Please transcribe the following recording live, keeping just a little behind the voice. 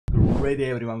Alrighty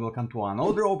everyone, welcome to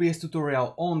another OBS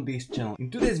tutorial on this channel. In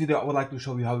today's video I would like to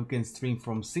show you how you can stream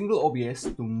from single OBS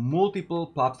to multiple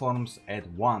platforms at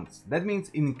once. That means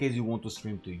in case you want to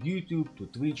stream to YouTube, to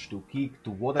Twitch, to Kick,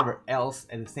 to whatever else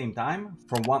at the same time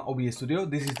from one OBS studio,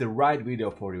 this is the right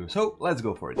video for you. So let's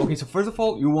go for it. Okay, so first of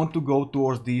all you want to go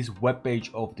towards this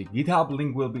webpage of the GitHub.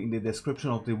 Link will be in the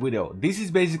description of the video. This is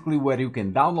basically where you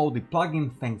can download the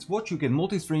plugin thanks which you can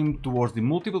multi-stream towards the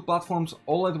multiple platforms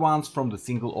all at once from the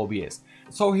single OBS.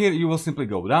 So here you will simply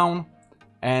go down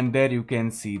and there you can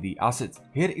see the assets.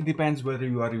 Here it depends whether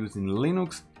you are using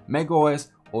Linux, macOS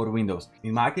or Windows.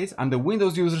 In my case, I'm the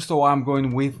Windows user, so I'm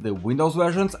going with the Windows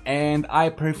versions and I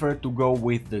prefer to go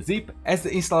with the zip, as the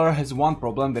installer has one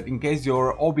problem, that in case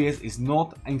your OBS is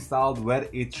not installed where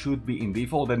it should be in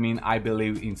default, that means I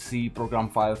believe in C program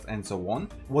files and so on,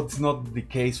 what's not the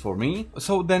case for me,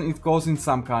 so then it causing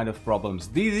some kind of problems.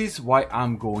 This is why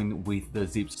I'm going with the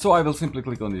zip. So I will simply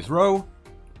click on this row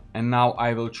and now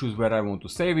I will choose where I want to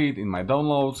save it in my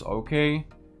downloads. Okay,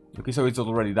 so it's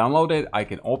already downloaded. I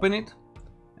can open it.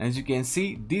 As you can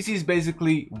see, this is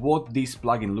basically what this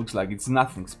plugin looks like. It's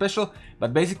nothing special,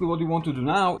 but basically what you want to do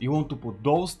now, you want to put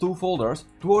those two folders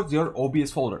towards your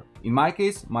OBS folder. In my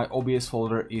case, my OBS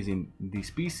folder is in this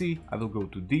PC. I will go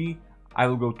to D, I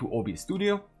will go to OBS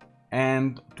Studio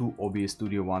and to OBS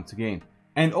Studio once again.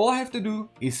 And all I have to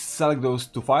do is select those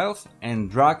two files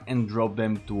and drag and drop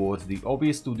them towards the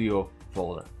OBS Studio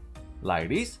folder, like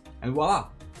this, and voila,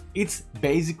 it's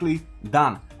basically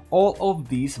done. All of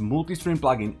this multi-stream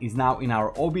plugin is now in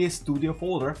our OBS Studio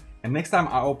folder, and next time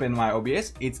I open my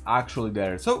OBS, it's actually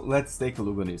there. So let's take a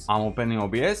look at this. I'm opening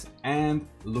OBS and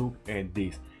look at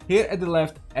this. Here at the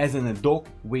left, as in a dock,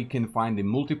 we can find the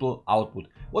multiple output.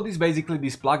 What is basically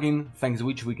this plugin, thanks to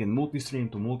which we can multi-stream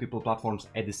to multiple platforms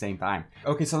at the same time.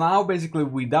 Okay, so now basically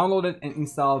we downloaded and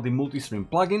installed the multi-stream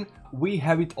plugin. We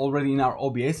have it already in our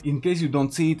OBS. In case you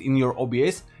don't see it in your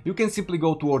OBS, you can simply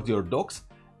go towards your docks.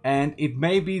 And it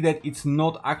may be that it's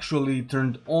not actually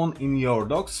turned on in your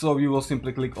docs, so you will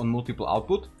simply click on multiple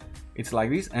output. It's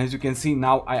like this, and as you can see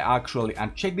now I actually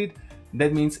unchecked it.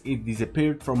 That means it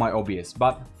disappeared from my OBS,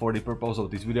 but for the purpose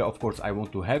of this video, of course, I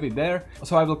want to have it there.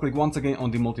 So I will click once again on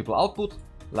the multiple output,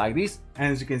 like this,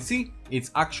 and as you can see, it's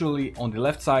actually on the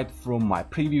left side from my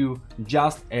preview,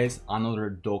 just as another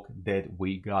dock that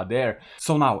we got there.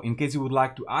 So now, in case you would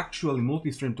like to actually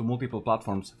multi-stream to multiple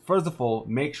platforms, first of all,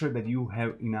 make sure that you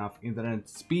have enough internet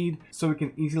speed so you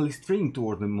can easily stream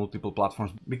towards the multiple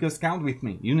platforms, because count with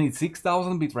me, you need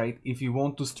 6000 bitrate if you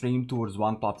want to stream towards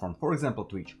one platform, for example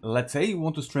Twitch. Let's say you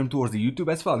want to stream towards the YouTube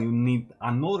as well, you need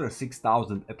another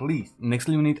 6000 at least. Next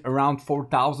you need around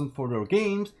 4000 for your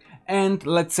games, and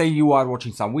let's say you are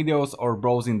watching some videos or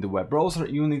browsing the web browser,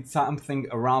 you need something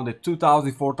around the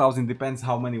 2000, 4000, depends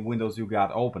how many windows you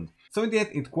got opened. So in the end,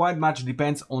 it quite much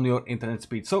depends on your internet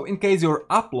speed. So in case your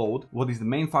upload, what is the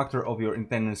main factor of your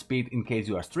internet speed in case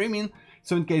you are streaming,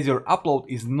 so in case your upload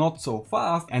is not so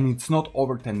fast and it's not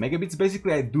over 10 megabits,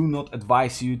 basically I do not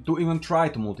advise you to even try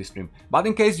to multi-stream. But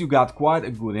in case you got quite a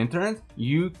good internet,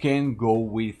 you can go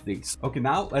with this. Okay,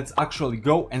 now let's actually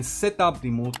go and set up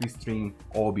the multi-stream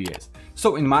OBS.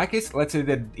 So in my case, let's say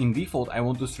that in default I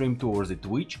want to stream towards the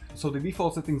Twitch. So the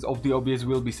default settings of the OBS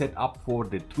will be set up for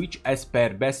the Twitch as per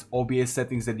best OBS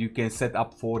settings that you can set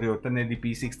up for your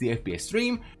 1080p 60 FPS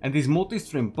stream. And this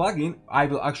multi-stream plugin I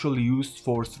will actually use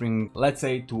for streaming, let's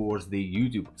say, towards the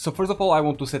YouTube. So first of all, I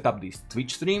want to set up this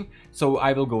Twitch stream. So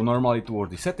I will go normally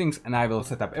towards the settings and I will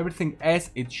set up everything as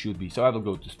it should be. So I will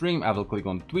go to stream, I will click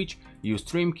on Twitch, use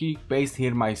stream key, paste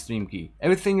here my stream key.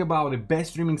 Everything about the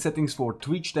best streaming settings for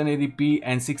Twitch 1080p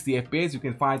and 60 FPS you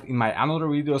can find in my another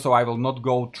video, so I will not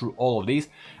go through all of this.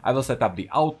 I will set up the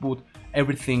output,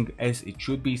 everything as it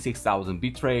should be, 6000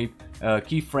 bitrate,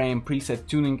 keyframe, preset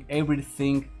tuning,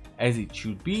 everything as it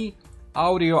should be.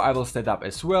 Audio I will set up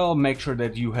as well, make sure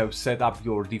that you have set up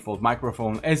your default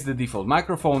microphone as the default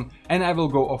microphone, and I will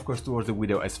go of course towards the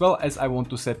video as well, as I want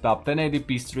to set up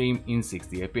 1080p stream in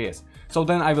 60 FPS. So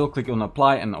then I will click on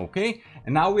apply and OK,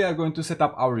 and now we are going to set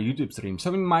up our YouTube stream.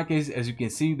 So in my case, as you can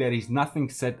see, there is nothing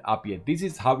set up yet. This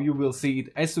is how you will see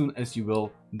it as soon as you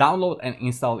will download and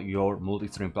install your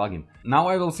multi-stream plugin. Now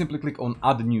I will simply click on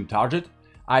add new target.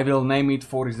 I will name it,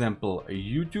 for example,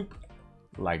 YouTube,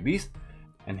 like this.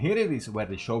 And here it is where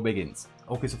the show begins.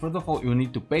 Okay, so first of all, you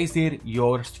need to paste here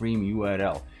your stream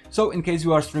URL. So in case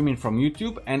you are streaming from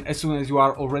YouTube and as soon as you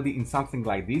are already in something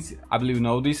like this, I believe you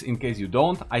know this, in case you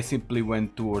don't, I simply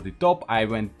went toward the top, I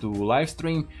went to live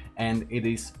stream and it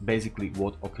is basically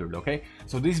what occurred, okay?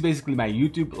 So this is basically my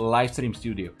YouTube live stream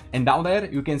studio. And down there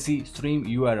you can see stream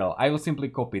URL. I will simply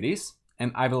copy this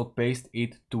and I will paste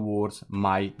it towards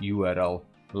my URL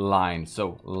line,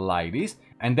 so like this,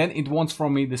 and then it wants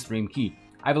from me the stream key.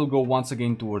 I will go once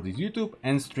again towards this YouTube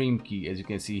and stream key. As you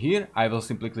can see here, I will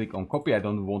simply click on copy. I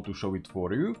don't want to show it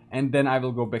for you. And then I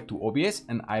will go back to OBS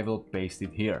and I will paste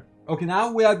it here. Okay,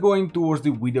 now we are going towards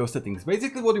the video settings.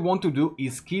 Basically what you want to do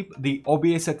is keep the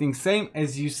OBS settings same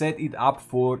as you set it up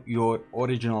for your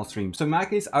original stream. So in my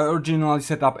case, I originally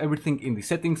set up everything in the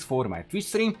settings for my Twitch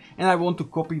stream, and I want to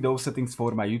copy those settings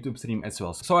for my YouTube stream as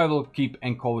well. So I will keep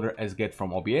encoder as get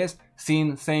from OBS,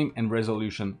 scene same, and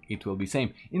resolution it will be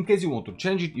same. In case you want to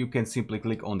change it, you can simply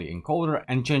click on the encoder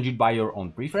and change it by your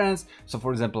own preference. So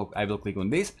for example, I will click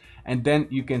on this, and then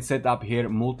you can set up here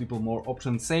multiple more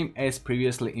options, same as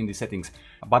previously in the settings.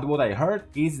 But what I heard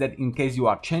is that in case you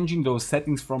are changing those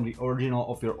settings from the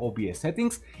original of your OBS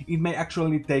settings, it may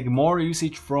actually take more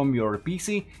usage from your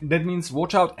PC. That means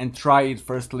watch out and try it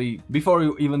firstly before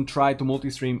you even try to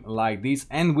multi-stream like this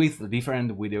and with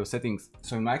different video settings.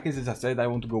 So in my case, as I said, I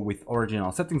want to go with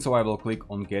original settings, so I will click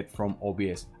on get from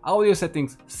OBS. Audio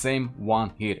settings, same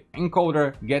one here.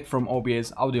 Encoder, get from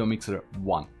OBS, audio mixer,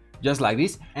 1. Just like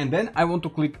this, and then I want to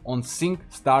click on sync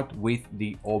start with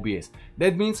the OBS.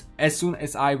 That means as soon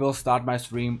as I will start my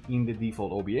stream in the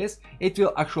default OBS, it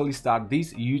will actually start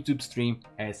this YouTube stream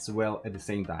as well at the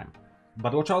same time.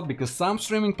 But watch out, because some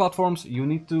streaming platforms you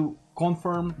need to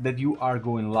confirm that you are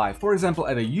going live. For example,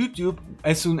 at a YouTube,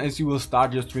 as soon as you will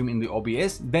start your stream in the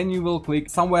OBS, then you will click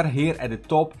somewhere here at the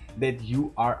top that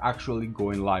you are actually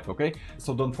going live, okay?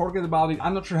 So don't forget about it.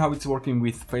 I'm not sure how it's working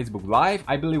with Facebook Live.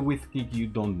 I believe with Kik you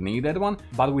don't need that one,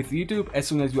 but with YouTube, as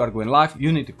soon as you are going live,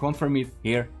 you need to confirm it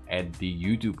here at the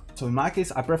YouTube. So in my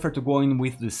case, I prefer to go in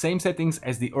with the same settings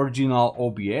as the original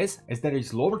OBS, as there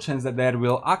is lower chance that there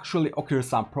will actually occur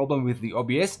some problem with the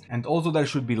OBS, and also there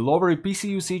should be lower PC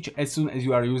usage as soon as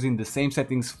you are using the same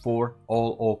settings for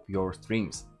all of your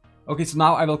streams. Okay, so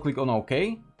now I will click on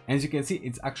OK. As you can see,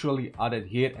 it's actually added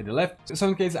here at the left. So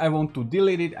in case I want to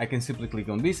delete it, I can simply click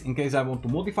on this. In case I want to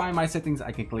modify my settings,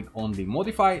 I can click on the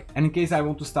modify. And in case I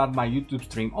want to start my YouTube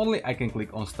stream only, I can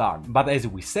click on start. But as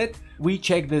we said, we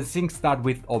check the sync start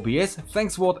with OBS.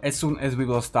 Thanks what, as soon as we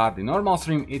will start the normal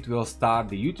stream, it will start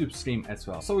the YouTube stream as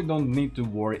well. So we don't need to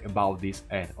worry about this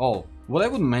at all. What I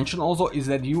would mention also is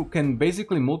that you can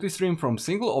basically multi-stream from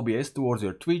single OBS towards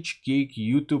your Twitch, Kik,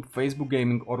 YouTube, Facebook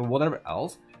gaming, or whatever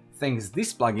else, thanks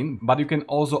this plugin, but you can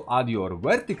also add your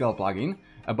vertical plugin,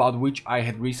 about which I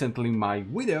had recently my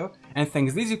video, and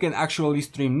thanks this you can actually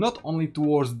stream not only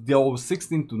towards those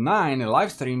 16 to 9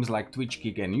 live streams like Twitch,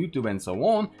 Kik and YouTube and so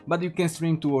on, but you can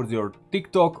stream towards your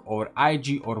TikTok or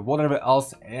IG or whatever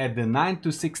else at the 9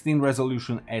 to 16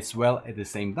 resolution as well at the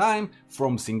same time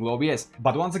from single OBS.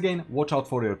 But once again, watch out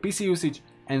for your PC usage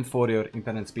and for your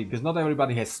internet speed, because not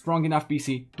everybody has strong enough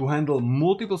PC to handle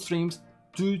multiple streams,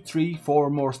 2, 3, 4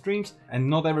 more streams, and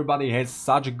not everybody has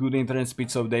such a good internet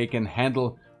speed so they can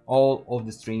handle all of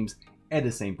the streams at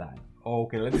the same time.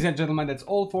 Okay, ladies and gentlemen, that's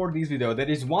all for this video. There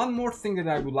is one more thing that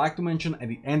I would like to mention at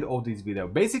the end of this video.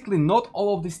 Basically, not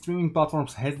all of the streaming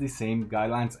platforms has the same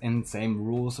guidelines and same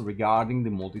rules regarding the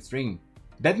multi-stream.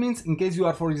 That means in case you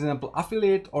are, for example,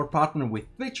 affiliate or partner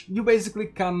with Twitch, you basically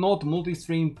cannot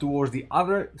multi-stream towards the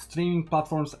other streaming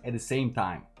platforms at the same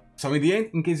time. So in the end,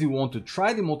 in case you want to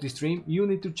try the multi-stream, you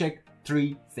need to check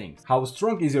 3 things. How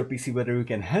strong is your PC, whether you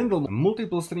can handle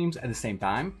multiple streams at the same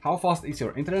time? How fast is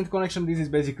your internet connection? This is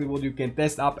basically what you can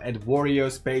test up at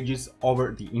various pages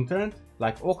over the internet,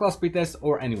 like Ookla speed test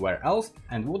or anywhere else.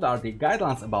 And what are the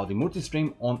guidelines about the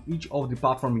multi-stream on each of the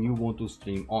platform you want to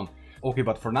stream on? Okay,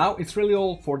 but for now, it's really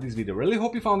all for this video. Really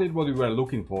hope you found it what you were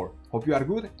looking for. Hope you are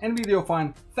good and video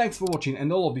fine. Thanks for watching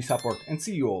and all of the support, and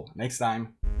see you all next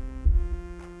time.